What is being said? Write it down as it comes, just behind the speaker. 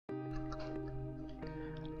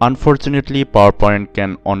Unfortunately, PowerPoint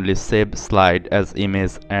can only save slide as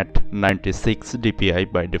image at 96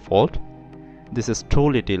 dpi by default. This is too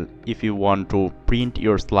little if you want to print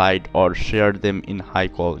your slide or share them in high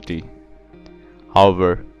quality.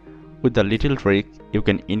 However, with a little trick, you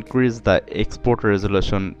can increase the export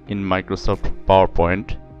resolution in Microsoft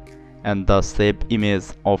PowerPoint and thus save image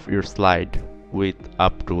of your slide with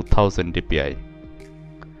up to 1000 dpi.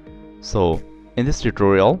 So, in this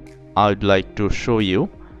tutorial, I would like to show you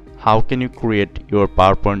how can you create your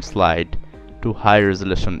PowerPoint slide to high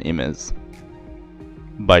resolution image.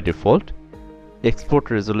 By default,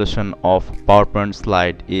 export resolution of PowerPoint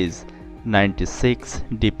slide is 96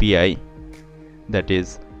 dpi, that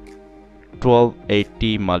is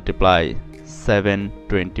 1280 multiply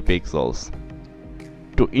 720 pixels.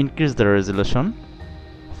 To increase the resolution,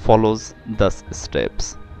 follows these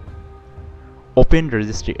steps. Open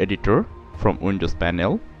Registry Editor from Windows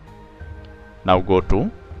panel. Now go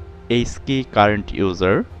to HKey Current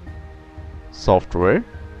User, Software,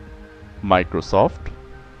 Microsoft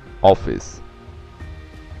Office.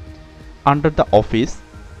 Under the Office,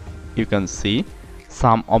 you can see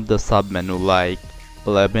some of the sub-menu like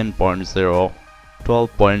 11.0,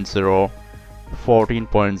 12.0,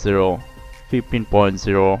 14.0,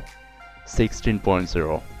 15.0,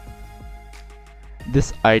 16.0.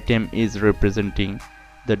 This item is representing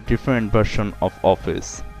the different version of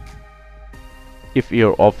Office. If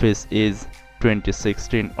your Office is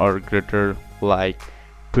 2016 or greater like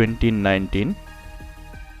 2019,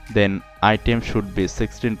 then item should be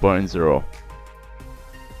 16.0.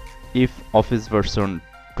 If Office version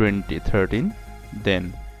 2013,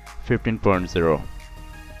 then 15.0.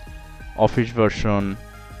 Office version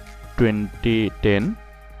 2010,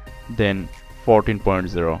 then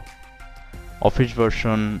 14.0. Office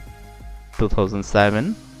version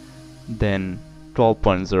 2007, then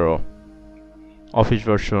 12.0. Office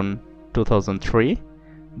version 2003,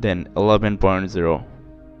 then 11.0.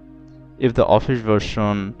 If the Office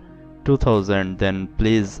version 2000, then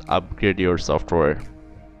please upgrade your software.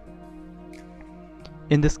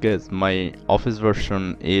 In this case, my Office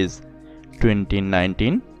version is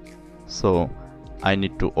 2019, so I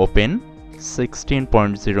need to open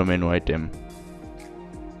 16.0 menu item.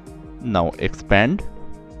 Now expand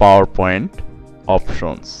PowerPoint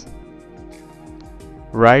options.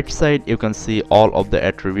 Right side you can see all of the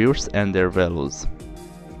attributes and their values.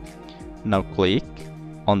 Now click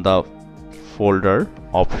on the folder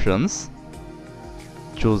options,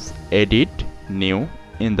 choose edit new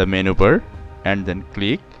in the menu bar and then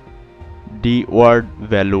click dword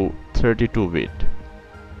value 32-bit.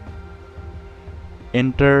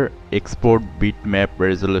 Enter export bitmap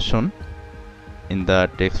resolution in the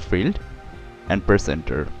text field and press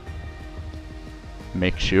enter.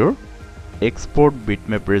 Make sure export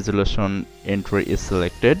bitmap resolution entry is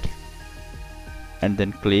selected and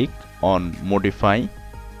then click on modify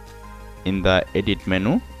in the edit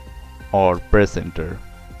menu or press enter.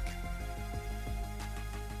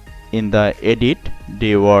 In the edit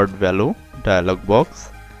dword value dialog box,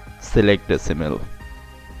 select decimal.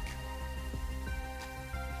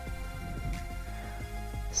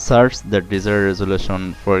 Search the desired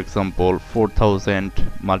resolution, for example 4000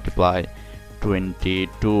 multiply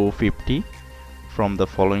 2250 from the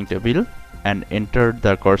following table and enter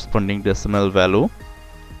the corresponding decimal value,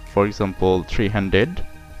 for example 300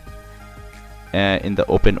 in the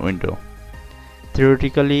open window.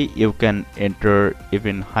 Theoretically, you can enter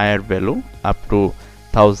even higher value up to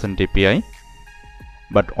 1000 dpi,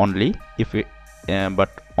 but only if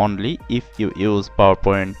you use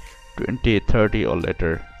PowerPoint 2030 or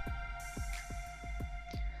later.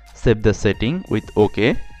 Save the setting with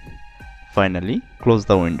OK. Finally, close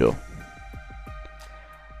the window.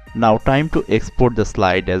 Now time to export the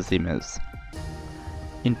slide as image.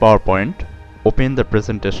 In PowerPoint, open the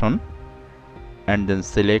presentation and then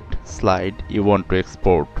select slide you want to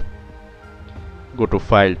export. Go to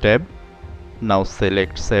File tab. Now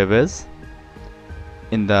select Save As.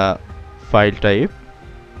 In the file type,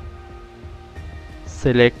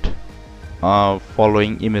 select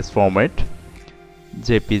following image format: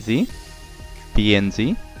 JPG,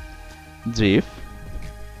 PNG, GIF,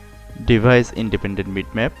 device independent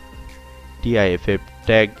bitmap, TIFF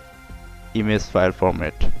tag image file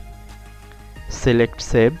format. Select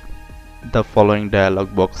Save. The following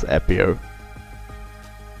dialog box appear.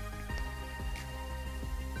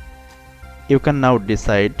 You can now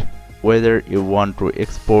decide whether you want to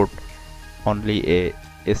export only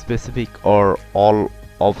a specific or all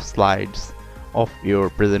of slides of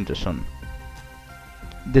your presentation.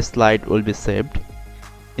 This slide will be saved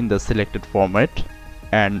in the selected format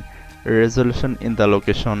and resolution in the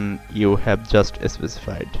location you have just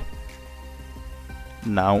specified.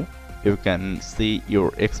 Now you can see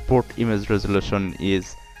your export image resolution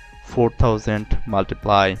is 4000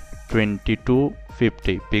 multiply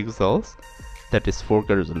 2250 pixels, that is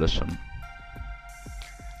 4K resolution.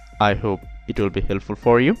 I hope it will be helpful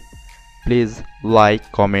for you. Please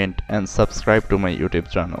like, comment and subscribe to my YouTube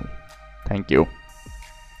channel. Thank you.